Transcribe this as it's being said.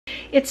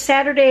It's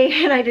Saturday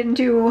and I didn't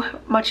do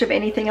much of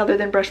anything other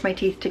than brush my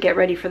teeth to get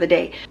ready for the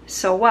day.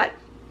 So what?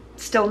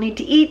 Still need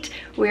to eat.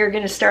 We're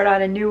going to start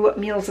on a new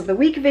Meals of the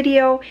Week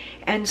video,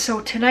 and so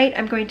tonight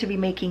I'm going to be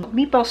making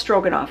meatball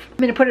stroganoff. I'm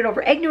going to put it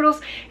over egg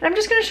noodles, and I'm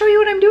just going to show you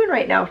what I'm doing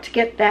right now to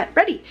get that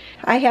ready.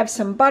 I have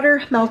some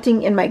butter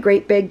melting in my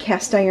great big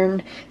cast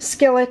iron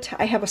skillet.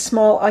 I have a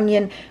small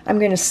onion. I'm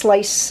going to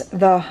slice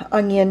the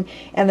onion,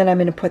 and then I'm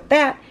going to put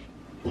that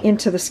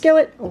into the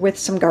skillet with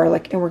some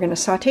garlic, and we're going to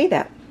saute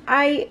that.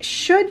 I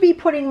should be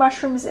putting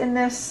mushrooms in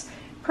this.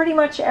 Pretty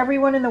much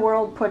everyone in the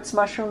world puts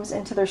mushrooms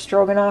into their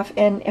stroganoff,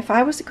 and if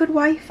I was a good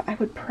wife, I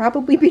would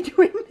probably be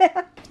doing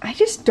that. I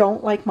just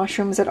don't like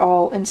mushrooms at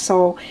all, and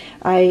so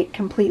I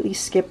completely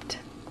skipped.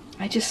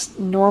 I just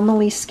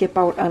normally skip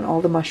out on all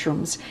the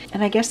mushrooms.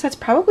 And I guess that's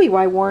probably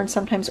why Warren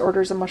sometimes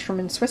orders a mushroom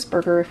and Swiss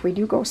burger if we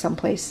do go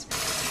someplace.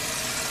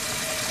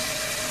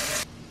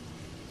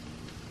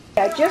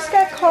 I just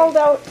got called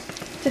out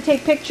to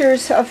take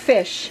pictures of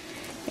fish,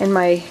 and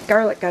my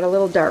garlic got a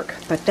little dark,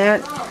 but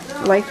that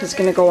life is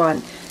going to go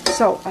on.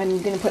 So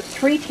I'm going to put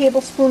 3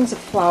 tablespoons of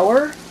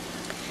flour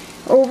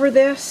over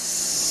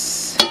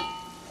this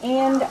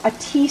and a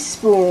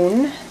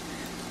teaspoon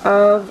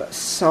of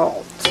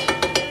salt.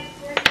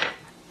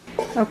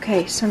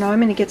 Okay, so now I'm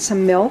going to get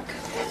some milk.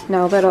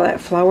 Now that all that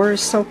flour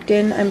is soaked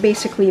in, I'm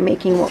basically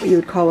making what you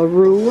would call a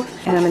roux,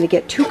 and I'm going to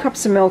get 2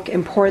 cups of milk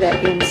and pour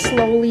that in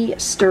slowly,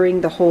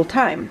 stirring the whole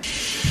time.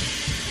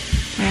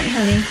 All right,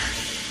 honey.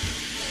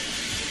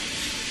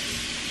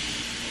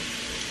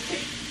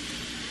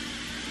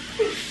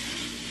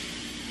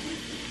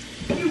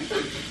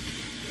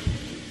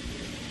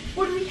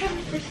 What are we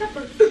having for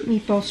supper?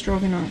 Meatball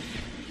stroganoff.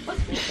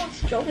 What's meatball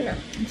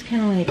stroganoff? It's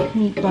kind of like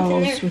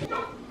meatballs with...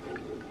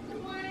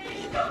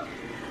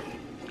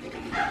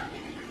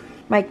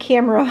 My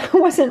camera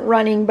wasn't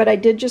running, but I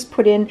did just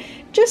put in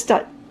just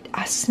a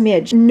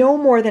smidge, no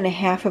more than a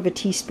half of a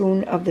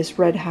teaspoon of this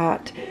red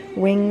hot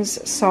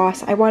wings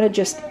sauce. I wanted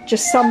just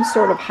some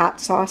sort of hot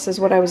sauce is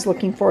what I was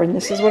looking for, and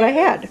this is what I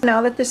had.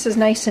 Now that this is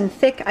nice and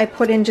thick, I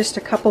put in just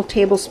a couple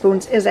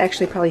tablespoons, is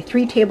actually probably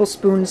 3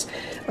 tablespoons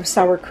of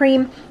sour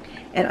cream,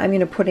 and I'm going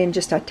to put in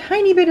just a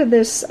tiny bit of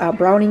this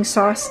browning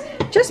sauce,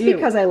 just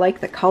because I like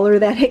the color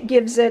that it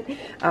gives it.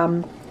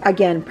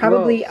 Again,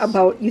 probably gross.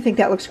 About, you think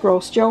that looks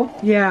gross, Joe?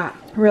 Yeah.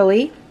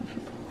 Really?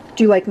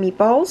 Do you like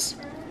meatballs?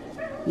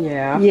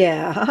 Yeah.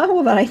 Yeah,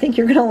 well then I think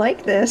you're gonna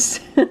like this.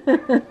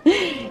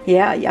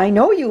 Yeah, I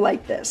know you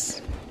like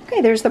this.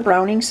 Okay, there's the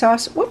browning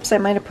sauce. Whoops, I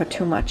might have put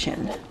too much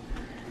in.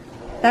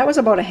 That was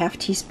about a half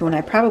teaspoon.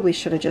 I probably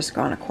should have just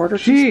gone a quarter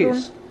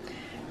teaspoon.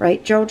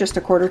 Right, Joe? Just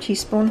a quarter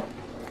teaspoon?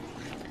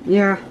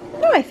 Yeah.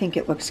 Oh, I think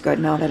it looks good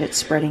now that it's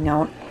spreading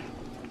out.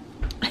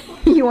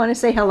 You want to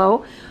say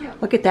hello? Yeah.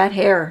 Look at that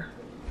hair.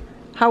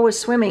 How was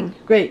swimming?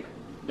 Great.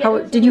 How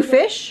did you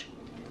fish?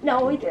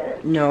 No, we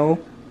didn't. No.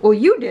 Well,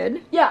 you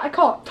did. Yeah, I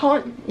caught a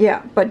ton.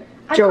 Yeah, but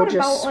Joe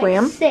just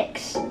swam. Like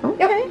 6.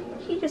 Okay.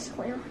 Yep, he just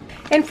swam.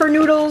 And for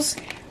noodles,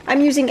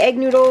 I'm using egg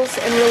noodles,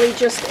 and really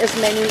just as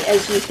many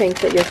as you think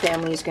that your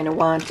family is going to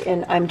want.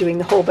 And I'm doing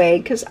the whole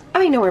bag because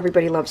I know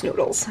everybody loves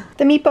noodles.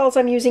 The meatballs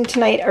I'm using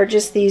tonight are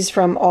just these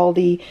from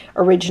Aldi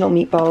original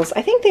meatballs.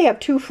 I think they have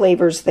 2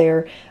 flavors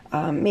there,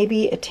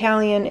 maybe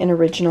Italian and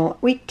original.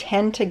 We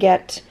tend to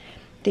get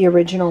the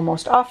original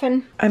most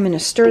often. I'm going to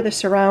stir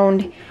this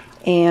around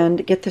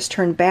and get this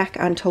turned back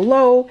onto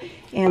low,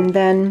 and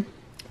then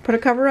put a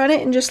cover on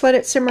it and just let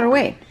it simmer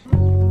away.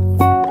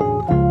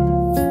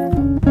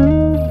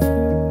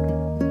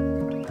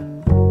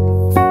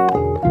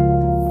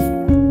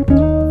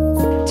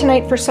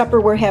 Tonight for supper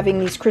we're having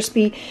these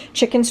crispy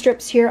chicken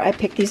strips here. I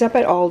picked these up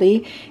at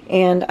Aldi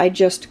and I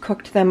just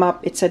cooked them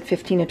up. It said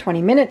 15 to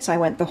 20 minutes. I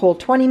went the whole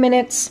 20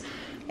 minutes.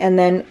 And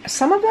then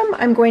some of them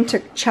I'm going to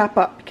chop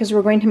up because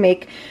we're going to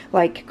make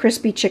like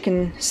crispy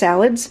chicken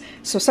salads.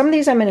 So some of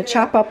these I'm going to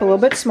chop up a little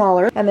bit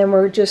smaller, and then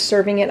we're just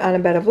serving it on a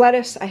bed of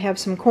lettuce. I have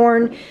some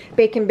corn,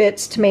 bacon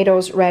bits,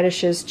 tomatoes,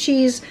 radishes,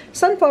 cheese,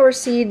 sunflower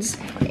seeds,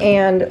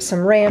 and some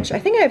ranch. I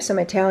think I have some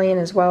Italian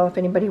as well if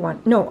anybody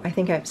wants. No, I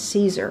think I have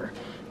Caesar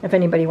if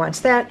anybody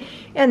wants that.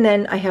 And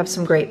then I have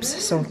some grapes.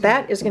 So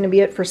that is going to be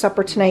it for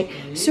supper tonight.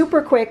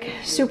 Super quick,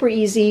 super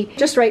easy,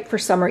 just right for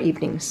summer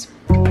evenings.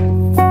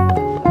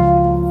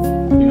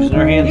 Using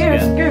our hands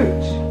Yes, again.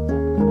 good.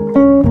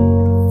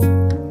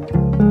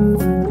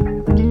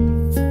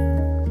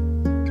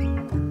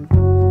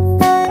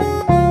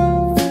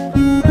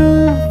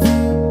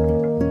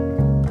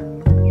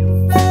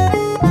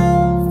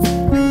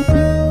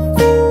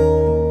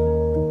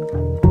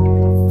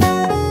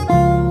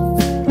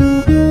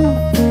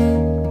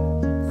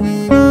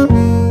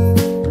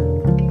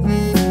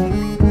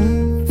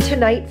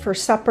 Tonight for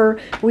supper,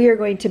 we are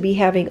going to be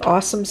having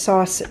awesome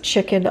sauce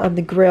chicken on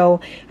the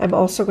grill. I'm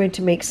also going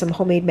to make some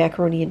homemade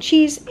macaroni and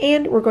cheese,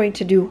 and we're going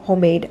to do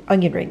homemade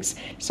onion rings.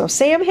 So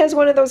Sam has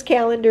one of those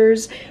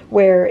calendars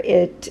where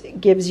it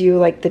gives you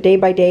like the day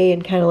by day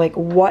and kind of like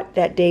what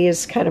that day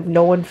is kind of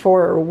known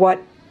for, or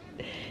what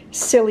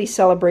silly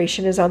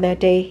celebration is on that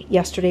day.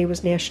 Yesterday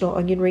was National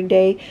Onion Ring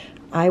Day.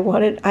 I've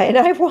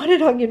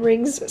wanted onion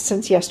rings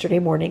since yesterday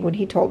morning when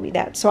he told me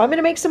that. So I'm going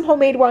to make some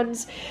homemade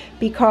ones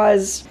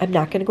because I'm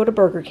not going to go to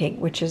Burger King,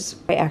 which is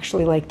where I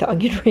actually like the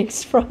onion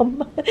rings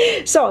from.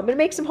 So I'm going to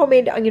make some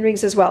homemade onion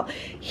rings as well.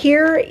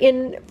 Here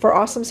for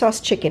Awesome Sauce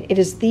Chicken, it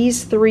is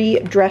these 3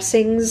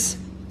 dressings: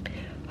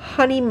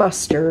 honey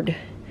mustard,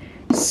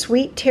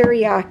 sweet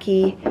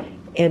teriyaki,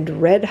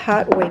 and red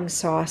hot wing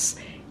sauce.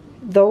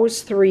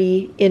 Those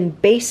 3 in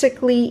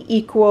basically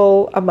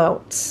equal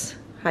amounts.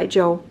 Hi,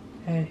 Joe.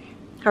 Hey.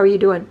 How are you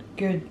doing?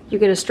 Good. You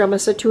gonna strum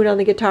us a tune on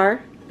the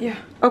guitar? Yeah.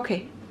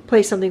 Okay,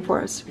 play something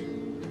for us.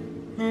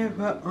 Yeah,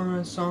 but on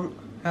a song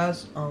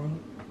has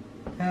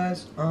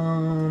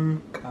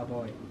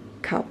cowboy.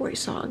 Cowboy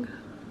song.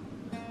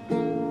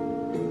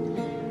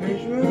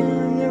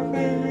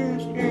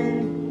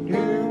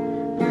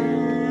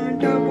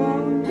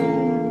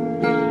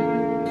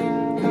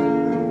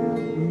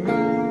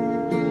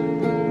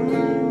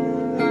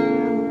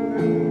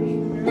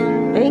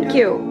 Thank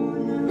you.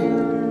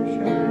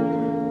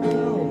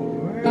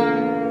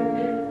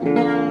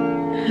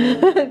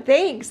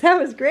 Thanks, that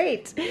was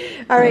great.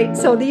 All right,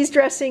 so these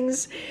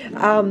dressings,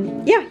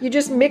 yeah, you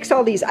just mix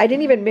all these. I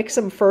didn't even mix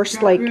them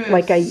first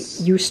like I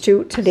used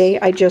to today.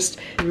 I just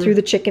threw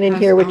the chicken in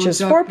here, which is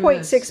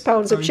 4.6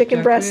 pounds of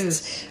chicken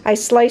breasts. I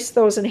sliced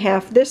those in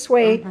half this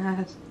way.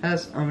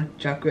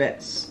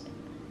 Chocolates.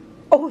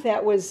 Oh,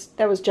 that was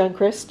John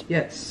Christ?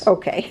 Yes.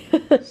 Okay.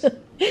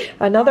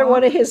 Another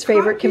one of his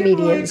favorite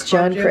comedians,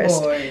 John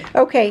Christ.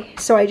 Okay,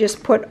 so I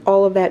just put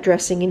all of that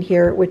dressing in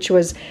here, which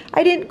was,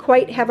 I didn't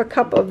quite have a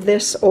cup of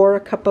this or a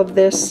cup of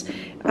this.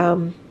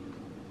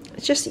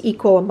 It's just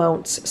equal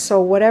amounts.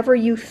 So whatever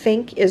you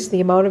think is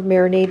the amount of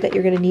marinade that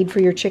you're going to need for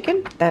your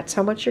chicken, that's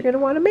how much you're going to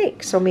want to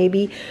make. So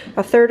maybe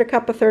a third a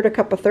cup, a third a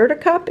cup, a third a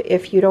cup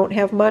if you don't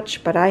have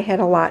much, but I had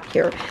a lot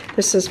here.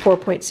 This is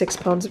 4.6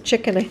 pounds of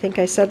chicken. I think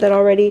I said that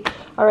already.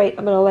 All right,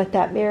 I'm going to let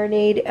that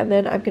marinade, and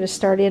then I'm going to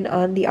start in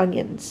on the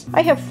onions.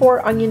 I have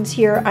 4 onions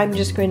here. I'm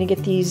just going to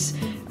get these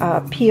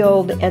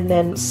peeled and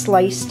then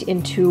sliced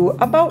into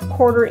about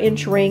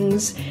 1/4-inch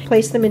rings.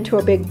 Place them into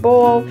a big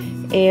bowl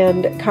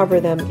and cover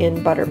them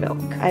in buttermilk.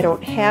 I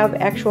don't have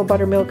actual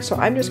buttermilk, so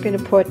I'm just going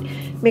to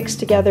mix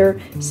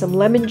together some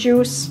lemon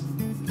juice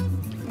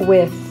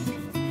with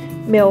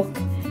milk,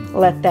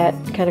 let that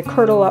kind of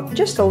curdle up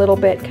just a little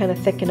bit, kind of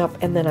thicken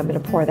up, and then I'm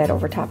going to pour that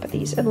over top of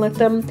these and let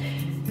them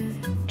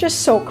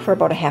just soak for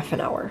about a half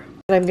an hour.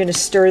 And I'm going to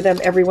stir them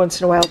every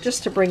once in a while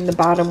just to bring the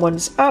bottom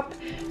ones up,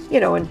 you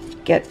know, and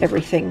get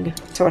everything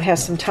so it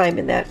has some time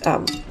in that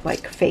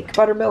like fake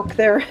buttermilk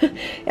there.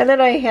 And then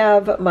I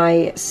have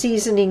my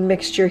seasoning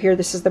mixture here.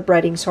 This is the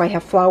breading, so I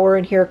have flour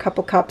in here, a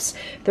couple cups.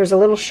 There's a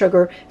little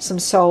sugar, some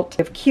salt,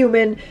 I have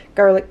cumin,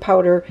 garlic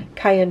powder,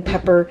 cayenne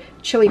pepper,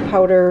 chili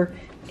powder,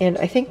 and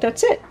I think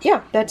that's it.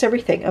 Yeah, that's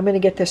everything. I'm going to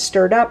get this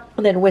stirred up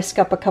and then whisk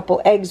up a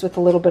couple eggs with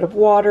a little bit of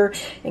water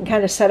and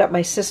kind of set up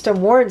my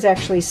system. Warren's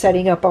actually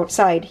setting up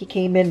outside. He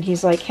came in,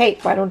 he's like, hey,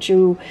 why don't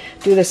you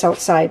do this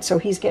outside? So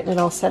he's getting it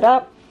all set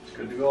up.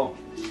 Good to go.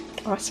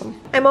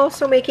 Awesome. I'm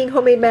also making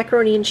homemade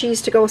macaroni and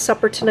cheese to go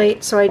supper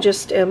tonight, so I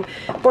just am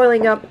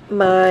boiling up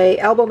my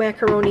elbow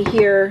macaroni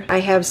here.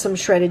 I have some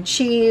shredded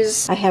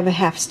cheese. I have a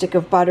half stick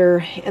of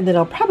butter, and then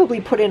I'll probably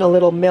put in a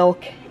little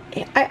milk.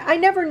 I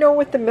never know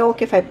with the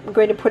milk if I'm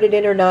going to put it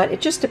in or not.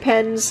 It just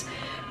depends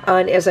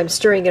on, as I'm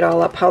stirring it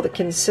all up, how the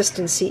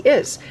consistency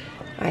is.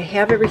 I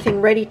have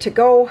everything ready to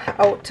go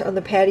out on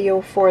the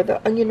patio for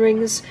the onion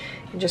rings.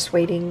 I'm just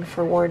waiting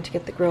for Warren to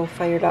get the grill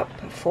fired up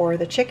for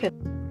the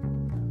chicken.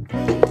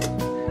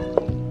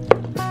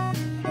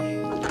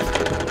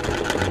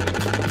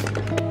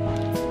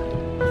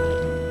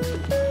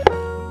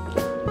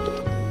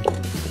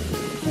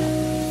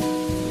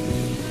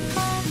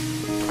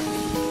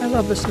 I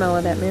love the smell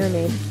of that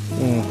marinade.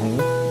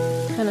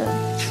 Mm-hmm. Kind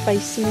of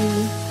spicy.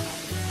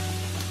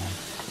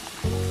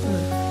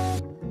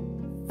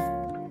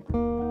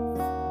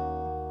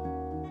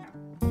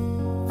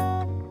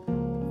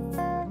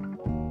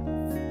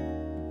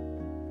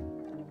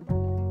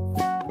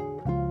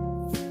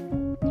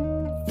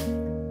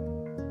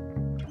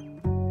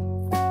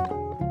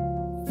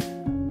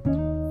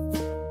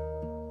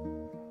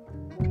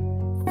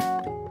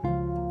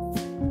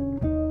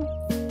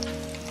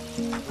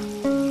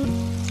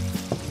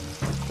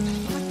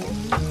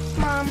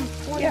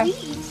 When we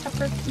eat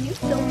supper, can you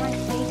fill my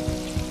plate?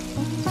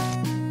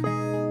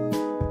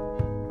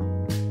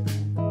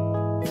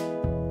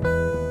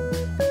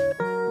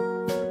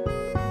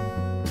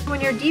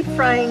 When you're deep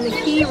frying, the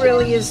key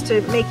really is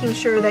to making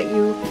sure that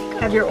you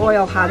have your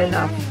oil hot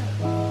enough.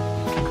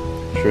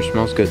 Sure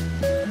smells good.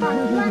 Mom,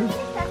 you want me to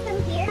set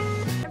them here?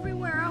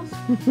 Everywhere else,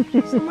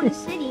 someone is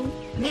sitting,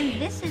 and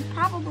this is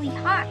probably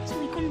hot, so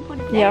we couldn't put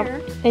it there.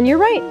 Yep, and you're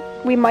right.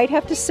 We might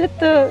have to sit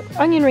the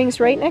onion rings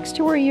right next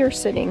to where you're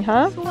sitting,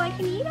 huh? So I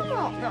can eat them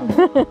all.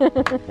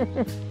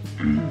 No.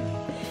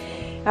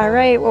 All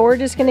right, well, we're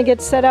just going to get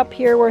set up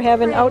here. We're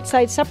having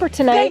outside supper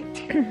tonight.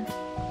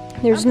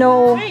 There's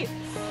no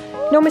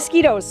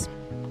mosquitoes.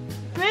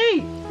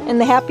 Great! And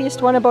the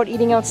happiest one about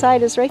eating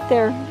outside is right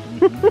there.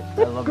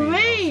 I love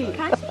Great!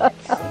 Can I see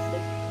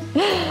it?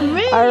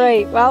 All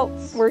right, well,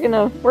 we're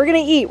gonna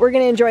eat. We're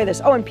gonna enjoy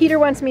this. Oh, and Peter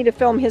wants me to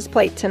film his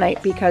plate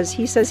tonight because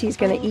he says he's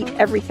gonna eat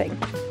everything.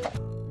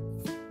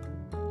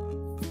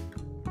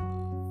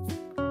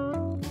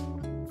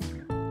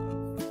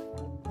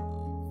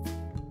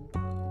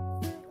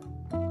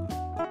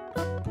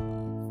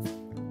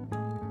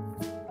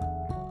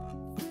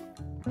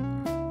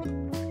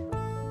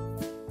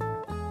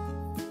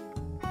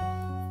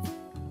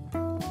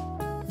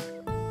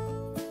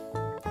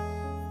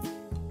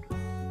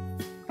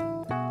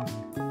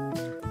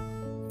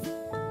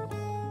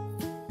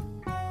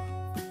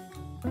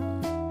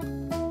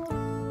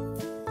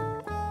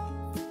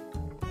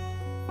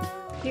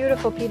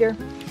 Beautiful, Peter.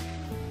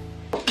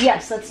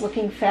 Yes, that's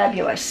looking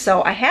fabulous.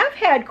 So I have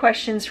had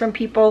questions from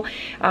people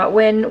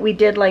when we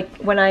did, like,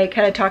 when I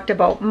kind of talked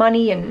about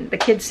money and the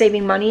kids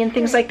saving money and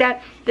things like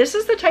that. This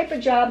is the type of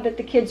job that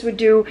the kids would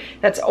do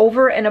that's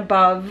over and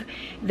above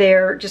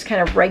their just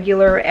kind of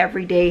regular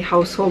everyday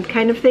household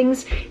kind of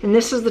things. And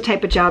this is the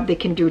type of job they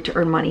can do to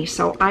earn money.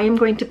 So I am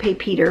going to pay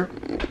Peter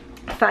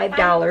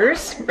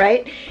 $5,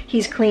 right?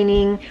 He's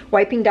cleaning,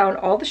 wiping down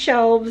all the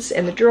shelves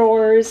and the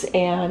drawers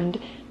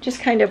and just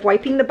kind of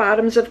wiping the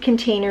bottoms of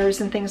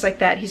containers and things like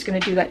that. He's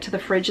going to do that to the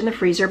fridge and the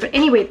freezer. But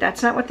anyway,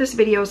 that's not what this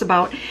video is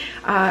about.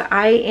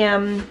 I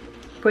am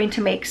going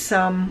to make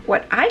some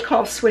what I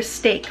call Swiss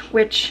steak,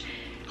 which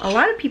a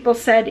lot of people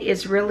said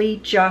is really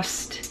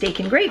just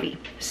steak and gravy.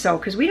 So,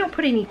 because we don't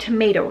put any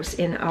tomatoes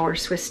in our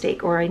Swiss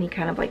steak or any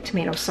kind of like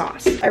tomato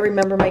sauce. I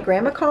remember my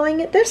grandma calling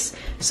it this.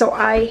 So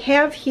I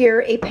have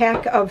here a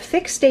pack of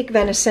thick steak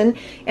venison,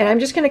 and I'm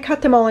just going to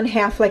cut them all in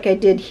half like I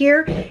did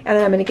here. And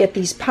then I'm going to get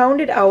these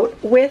pounded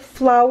out with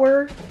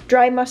flour,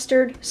 dry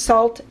mustard,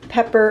 salt,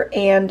 pepper,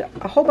 and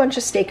a whole bunch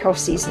of steakhouse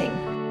seasoning.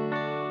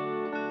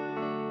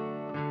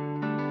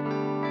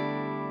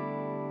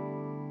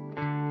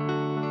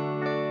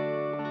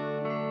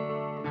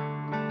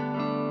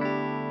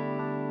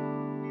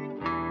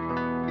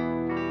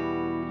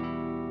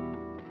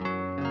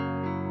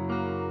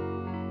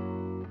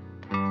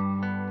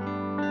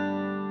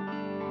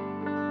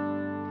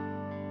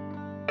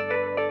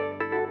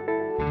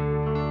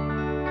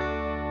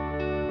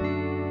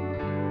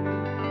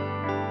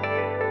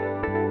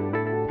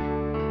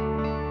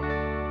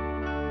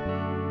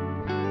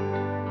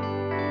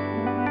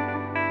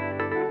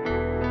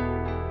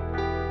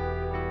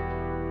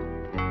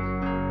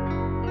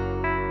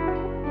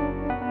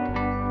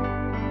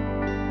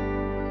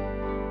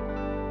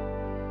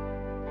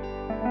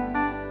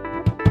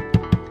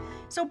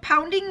 So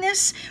pounding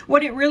this,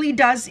 what it really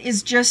does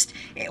is just,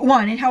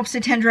 one, it helps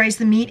to tenderize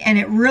the meat, and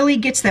it really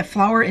gets that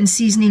flour and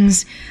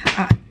seasonings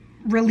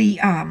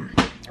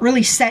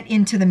really set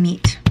into the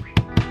meat.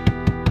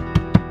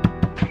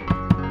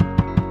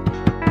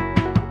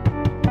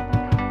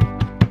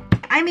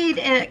 I made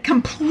a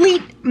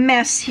complete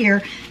mess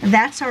here.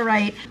 That's all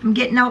right. I'm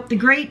getting out the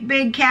great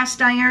big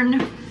cast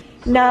iron.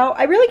 Now,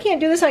 I really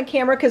can't do this on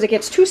camera because it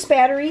gets too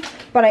spattery,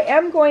 but I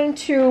am going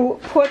to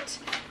put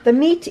the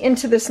meat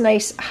into this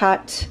nice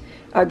hot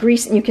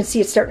grease, and you can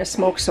see it's starting to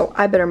smoke, so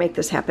I better make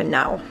this happen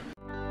now.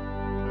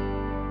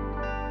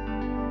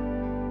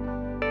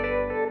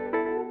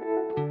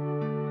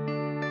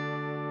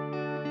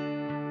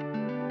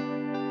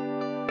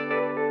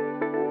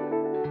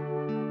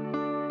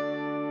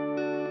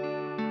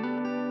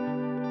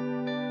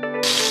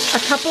 A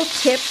couple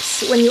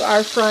tips when you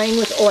are frying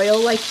with oil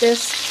like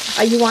this.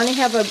 You want to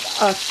have a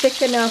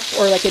thick enough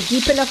or like a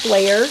deep enough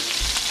layer.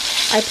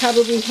 I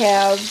probably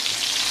have,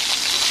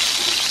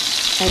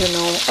 I don't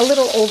know, a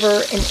little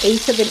over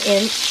 1/8 of an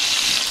inch.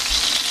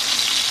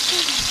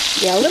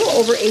 Yeah, a little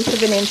over 1/8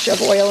 of an inch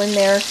of oil in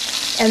there.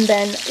 And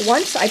then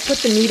once I put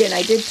the meat in,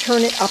 I did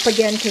turn it up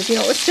again because, you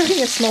know, it was starting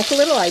to smoke a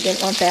little. I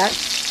didn't want that.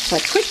 So I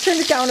quick turned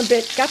it down a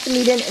bit, got the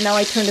meat in, and now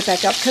I turned it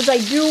back up because I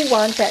do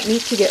want that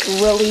meat to get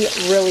really,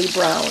 really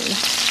brown.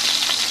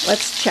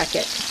 Let's check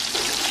it.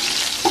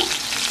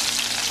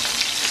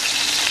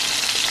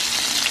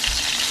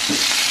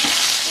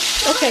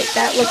 Okay,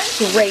 that looks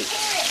great.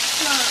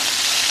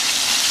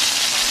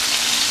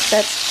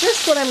 That's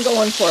just what I'm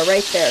going for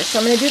right there. So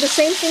I'm going to do the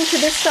same thing to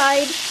this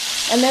side,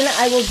 and then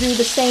I will do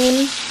the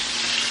same.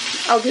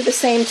 I'll do the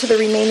same to the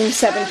remaining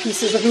 7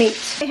 pieces of meat.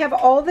 I have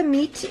all the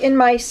meat in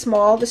my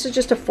small, this is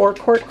just a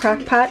 4-quart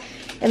crock pot,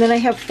 and then I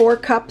have 4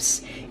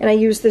 cups, and I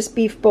use this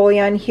beef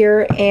bouillon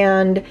here,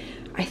 and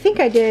I think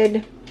I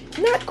did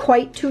not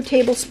quite 2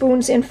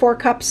 tablespoons in 4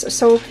 cups,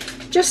 so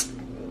just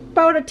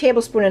about 1.5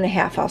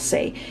 tablespoons, I'll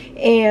say.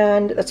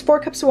 And that's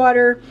 4 cups of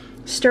water,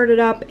 stirred it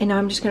up, and now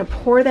I'm just going to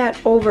pour that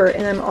over,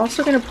 and I'm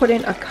also going to put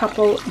in a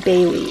couple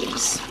bay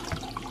leaves.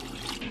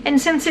 And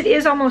since it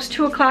is almost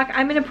 2 o'clock,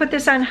 I'm going to put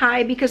this on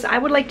high because I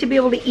would like to be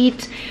able to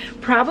eat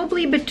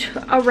probably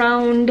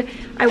around,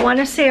 I want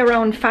to say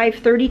around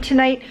 5:30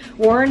 tonight.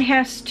 Warren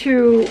has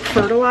to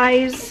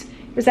fertilize.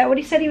 Is that what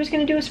he said he was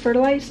going to do, is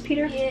fertilize,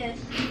 Peter? Yes.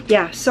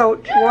 Yeah,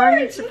 so Warren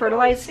needs to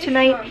fertilize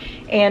tonight,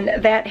 and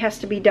that has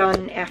to be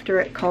done after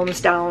it calms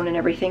down and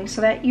everything.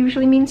 So that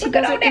usually means he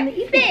does it in the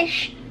evening.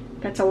 Fish.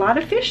 That's a lot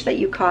of fish that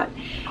you caught.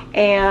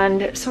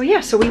 And so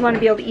yeah, so we want to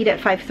be able to eat at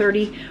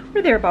 5:30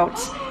 or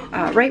thereabouts,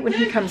 right when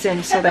he comes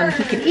in, so then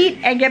he can eat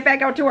and get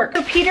back out to work.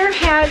 So Peter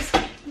has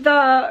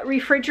the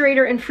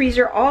refrigerator and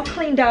freezer all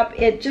cleaned up.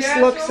 It just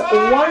looks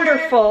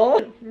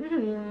wonderful.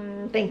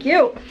 Thank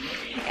you.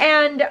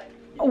 And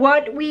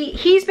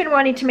he's been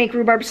wanting to make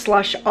rhubarb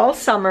slush all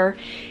summer,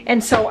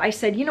 and so I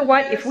said, you know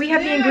what, if we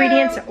have the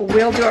ingredients,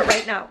 we'll do it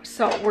right now.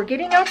 So we're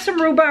getting out some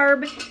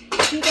rhubarb.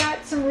 He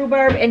got some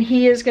rhubarb and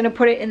he is going to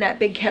put it in that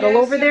big kettle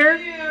over there.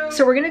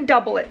 So we're going to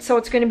double it. So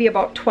it's going to be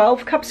about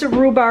 12 cups of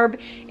rhubarb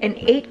and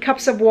 8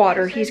 cups of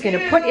water he's going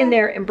to put in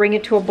there and bring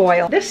it to a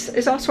boil. This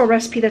is also a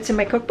recipe that's in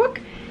my cookbook.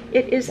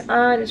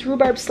 It's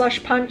rhubarb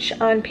slush punch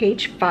on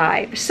page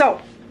 5. So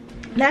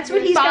that's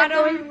what he's got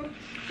going.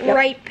 Yep.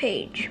 Right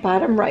page.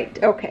 Bottom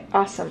right. Okay,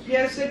 awesome.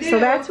 Yes, it So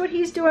that's what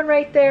he's doing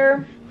right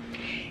there.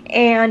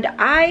 And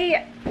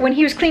when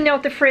he was cleaning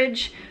out the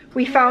fridge,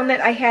 we found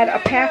that I had a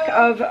pack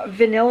of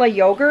vanilla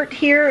yogurt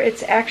here.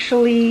 It's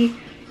actually,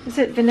 is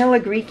it vanilla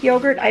Greek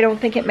yogurt? I don't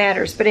think it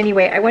matters. But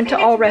anyway, I went to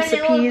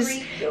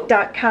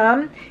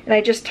allrecipes.com and I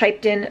just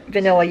typed in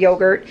vanilla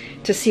yogurt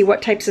to see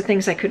what types of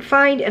things I could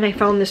find, and I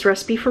found this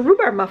recipe for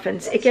rhubarb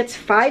muffins. It gets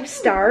 5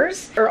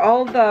 stars, or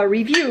all the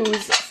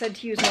reviews said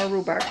to use more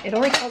rhubarb. It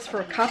only calls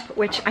for a cup,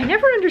 which I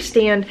never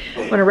understand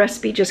when a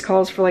recipe just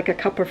calls for like a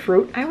cup of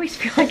fruit. I always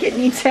feel like it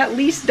needs at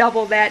least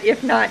double that,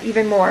 if not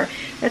even more.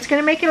 That's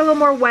gonna make it a little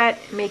more wet,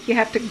 make you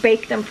have to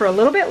bake them for a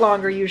little bit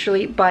longer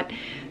usually, but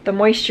the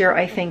moisture,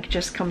 I think,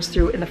 just comes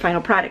through in the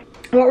final product.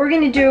 What we're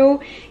going to do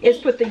is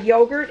put the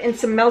yogurt and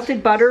some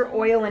melted butter,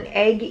 oil, and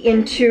egg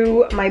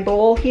into my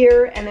bowl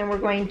here, and then we're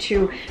going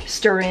to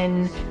stir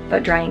in the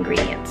dry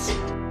ingredients.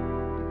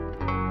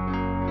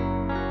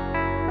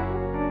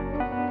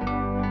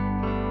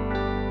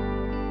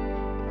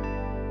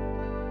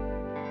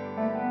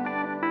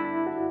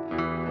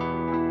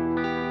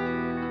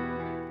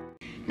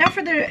 Now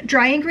for the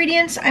dry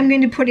ingredients, I'm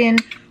going to put in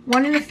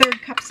 1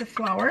 1/3 cups of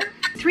flour,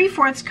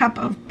 3/4 cup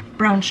of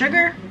brown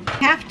sugar,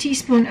 1/2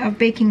 teaspoon of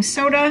baking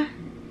soda.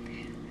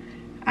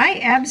 I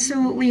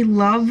absolutely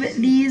love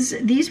these.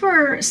 These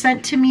were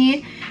sent to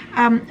me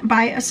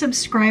by a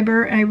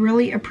subscriber, and I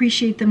really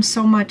appreciate them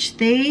so much.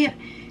 They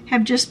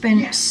have just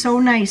been so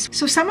nice.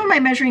 So some of my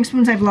measuring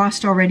spoons I've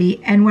lost already,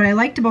 and what I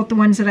liked about the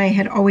ones that I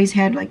had always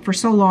had like for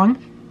so long,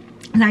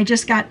 and I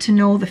just got to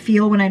know the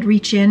feel when I'd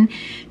reach in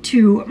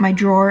to my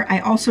drawer. I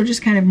also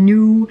just kind of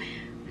knew,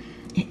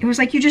 it was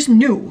like you just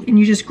knew and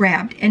you just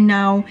grabbed. And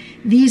now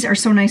these are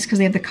so nice because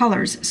they have the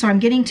colors. So I'm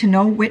getting to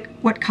know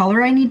what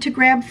color I need to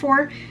grab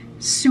for.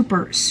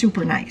 Super,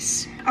 super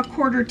nice.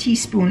 1/4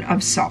 teaspoon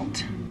of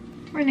salt.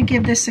 We're gonna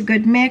give this a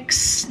good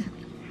mix.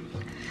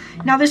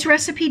 Now this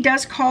recipe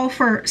does call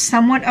for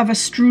somewhat of a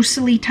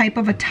streusel-y type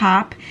of a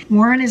top.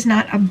 Warren is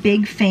not a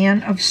big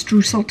fan of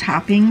streusel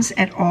toppings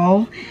at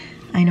all.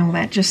 I know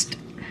that just,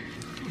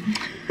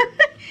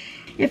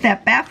 if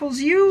that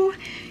baffles you,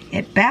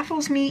 it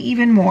baffles me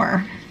even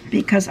more,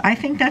 because I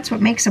think that's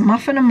what makes a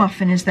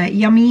muffin, is that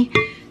yummy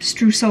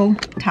streusel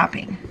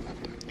topping.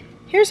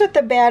 Here's what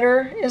the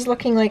batter is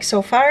looking like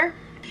so far.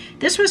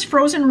 This was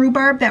frozen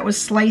rhubarb that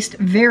was sliced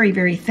very,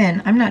 very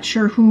thin. I'm not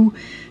sure who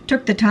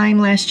took the time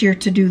last year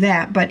to do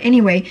that, but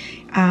anyway,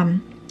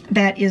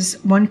 that is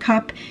 1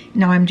 cup.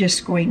 Now I'm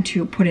just going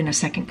to put in a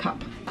 2nd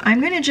cup. I'm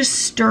going to just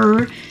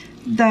stir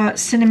the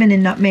cinnamon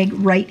and nutmeg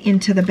right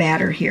into the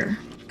batter here.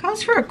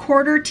 Calls for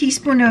 1/4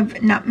 teaspoon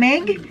of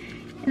nutmeg,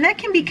 and that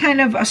can be kind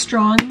of a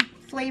strong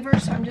flavor,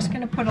 so I'm just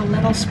going to put a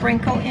little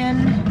sprinkle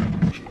in.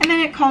 And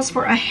then it calls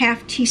for a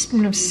 1/2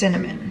 teaspoon of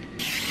cinnamon.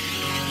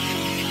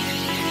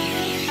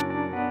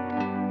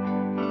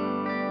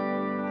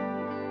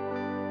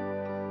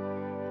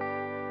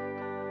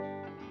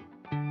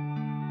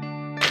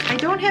 I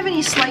don't have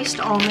any sliced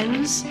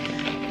almonds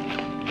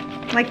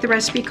like the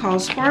recipe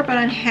calls for, but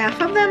on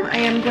 1/2 of them I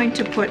am going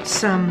to put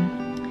some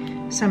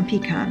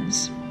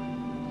pecans.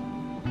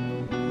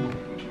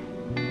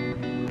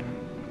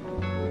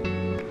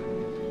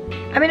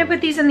 I'm going to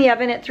put these in the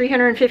oven at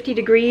 350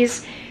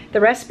 degrees. The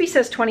recipe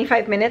says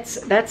 25 minutes.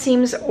 That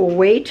seems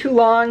way too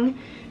long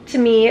to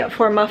me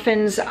for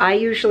muffins. I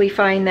usually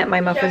find that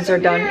my muffins are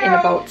done in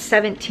about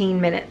 17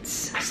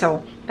 minutes.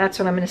 So that's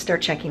when I'm going to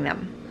start checking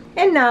them.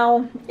 And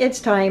now it's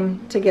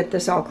time to get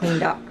this all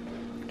cleaned up,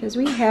 because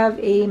we have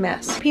a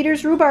mess.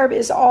 Peter's rhubarb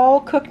is all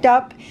cooked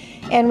up,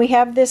 and we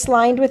have this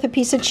lined with a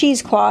piece of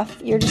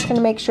cheesecloth. You're just going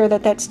to make sure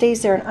that that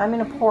stays there, and I'm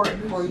going to pour it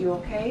for you,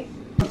 okay?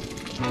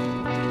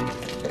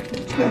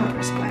 I'm going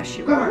to splash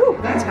you. Ooh,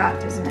 that's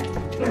hot, isn't it?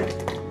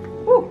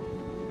 Ooh.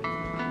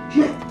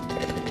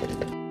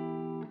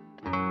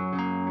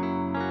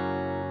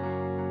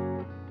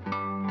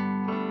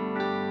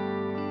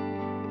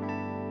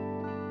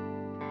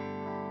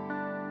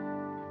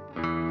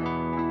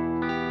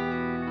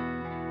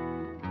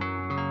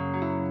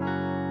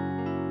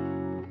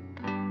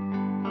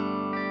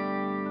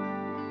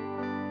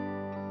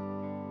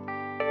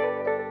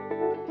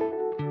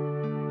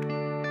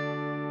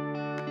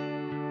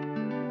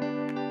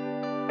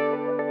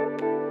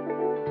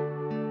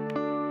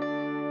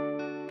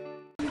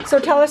 So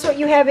tell us what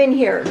you have in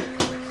here.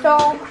 So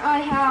I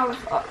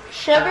have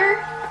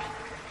sugar,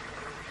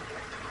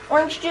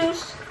 orange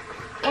juice,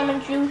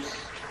 lemon juice,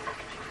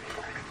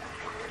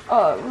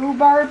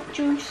 rhubarb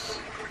juice.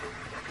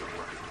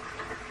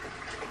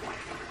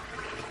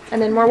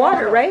 And then more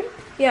water, right?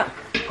 Yeah.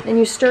 And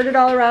you stirred it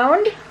all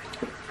around?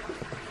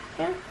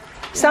 Yeah.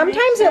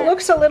 Sometimes it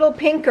looks a little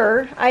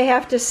pinker, I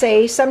have to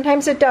say.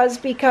 Sometimes it does,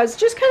 because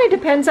just kind of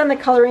depends on the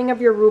coloring of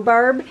your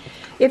rhubarb.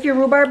 If your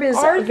rhubarb is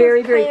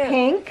very, very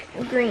pink,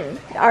 green.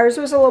 Ours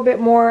was a little bit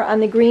more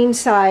on the green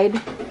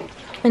side.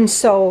 And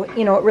so,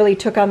 you know, it really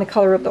took on the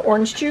color of the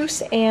orange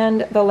juice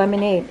and the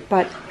lemonade.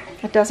 But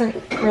it doesn't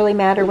really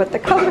matter what the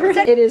color is.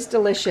 It is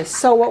delicious.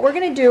 So what we're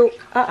going to do,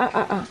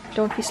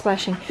 don't be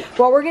splashing.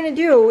 What we're going to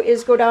do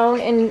is go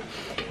down, and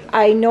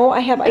I know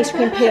I have ice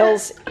cream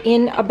pails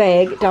in a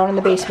bag down in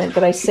the basement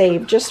that I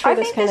saved just for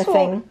this kind of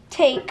thing. Will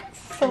take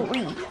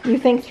 3. You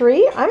think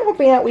 3? I'm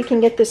hoping that we can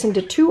get this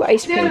into 2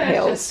 ice cream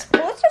pails.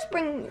 Well, let's just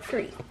bring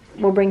 3.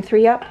 We'll bring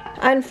 3 up.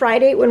 On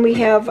Friday, when we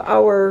have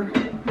our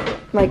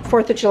like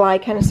 4th of July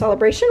kind of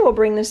celebration, we'll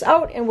bring this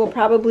out, and we'll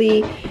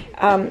probably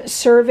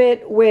serve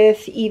it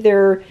with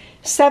either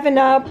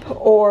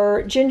 7-Up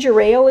or ginger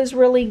ale is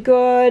really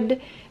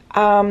good.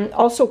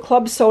 Also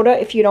club soda,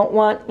 if you don't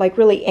want like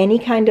really any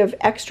kind of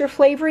extra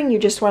flavoring, you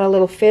just want a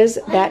little fizz,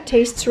 that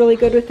tastes really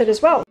good with it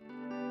as well.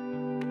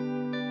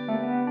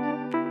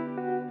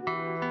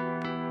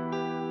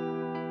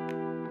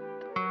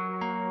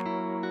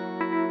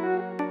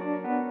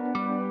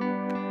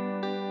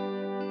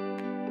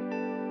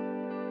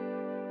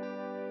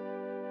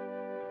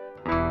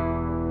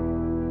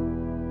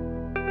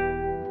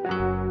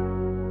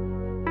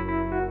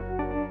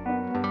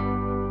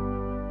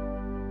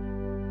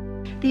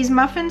 These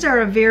muffins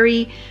are a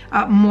very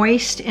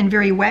moist and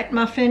very wet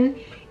muffin,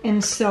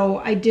 and so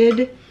I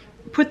did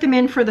put them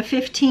in for the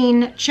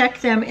 15, check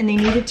them, and they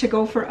needed to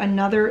go for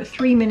another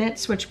 3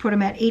 minutes, which put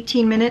them at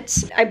 18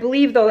 minutes. I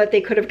believe though that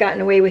they could have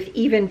gotten away with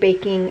even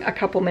baking a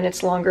couple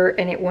minutes longer,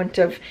 and it wouldn't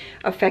have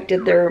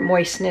affected their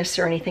moistness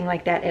or anything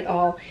like that at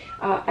all.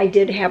 I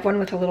did have one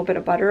with a little bit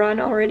of butter on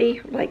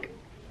already, like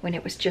when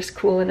it was just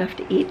cool enough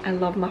to eat. I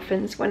love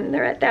muffins when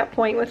they're at that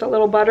point with a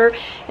little butter.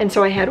 And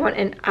so I had one,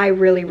 and I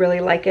really, really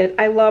like it.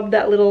 I love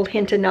that little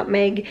hint of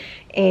nutmeg,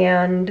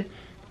 and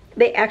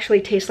they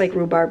actually taste like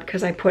rhubarb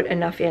because I put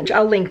enough in.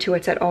 I'll link to it.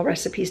 It's at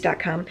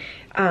allrecipes.com.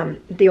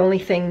 The only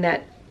thing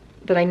that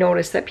I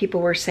noticed that people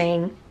were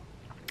saying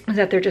is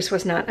that there just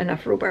was not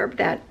enough rhubarb,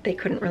 that they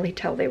couldn't really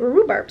tell they were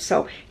rhubarb.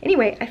 So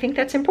anyway, I think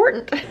that's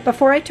important.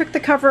 Before I took the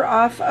cover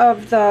off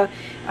of the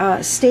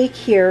steak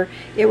here,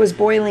 it was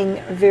boiling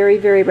very,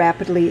 very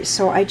rapidly.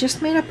 So I just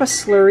made up a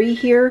slurry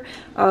here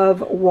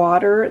of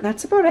water.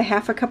 That's about a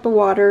half a cup of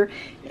water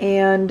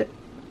and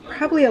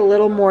probably a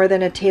little more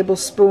than a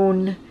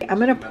tablespoon. I'm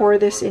gonna pour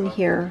this in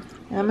here.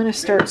 And I'm gonna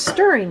start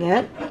stirring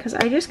it because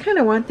I just kind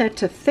of want that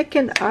to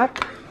thicken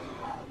up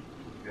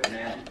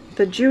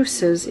the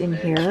juices in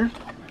here.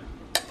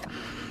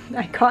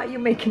 I caught you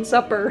making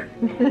supper.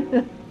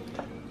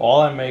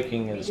 All I'm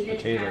making is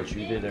potatoes.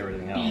 You did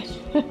everything else.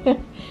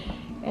 And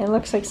it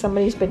looks like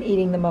somebody's been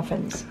eating the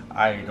muffins.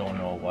 I don't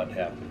know what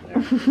happened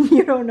there.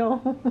 You don't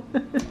know?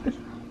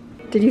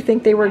 Did you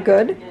think they were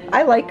good?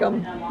 I like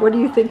them. What do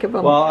you think of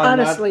them? Well,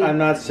 honestly, I'm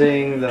not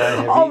saying that I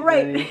have oh, eaten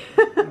right. any,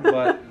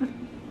 but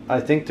I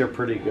think they're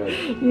pretty good.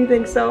 You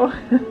think so?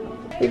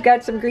 We've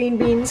got some green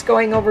beans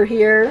going over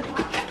here,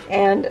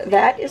 and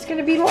that is going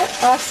to be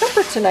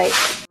supper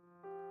tonight.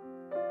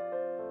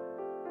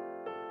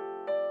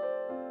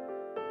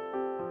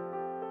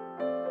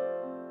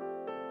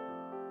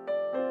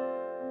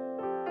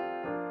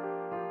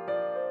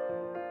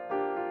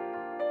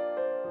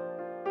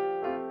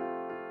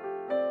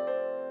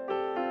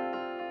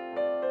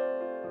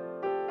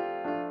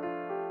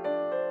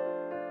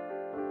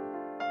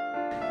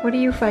 What are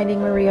you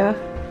finding, Maria?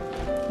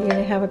 You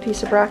gonna have a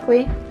piece of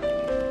broccoli?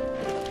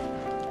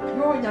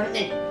 No, it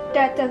doesn't.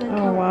 That doesn't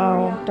count. Oh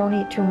wow, Maria. don't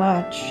eat too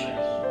much.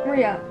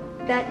 Maria,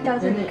 that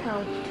doesn't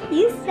count.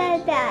 You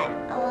said that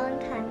a long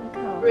time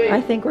ago. I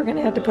think we're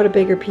gonna have to put a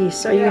bigger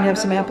piece. Are you gonna have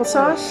some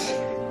applesauce?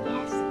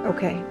 Yes.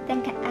 Okay.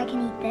 Then I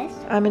can eat this?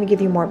 I'm gonna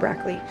give you more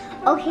broccoli.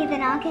 Okay,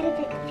 then I'll get a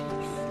bigger piece.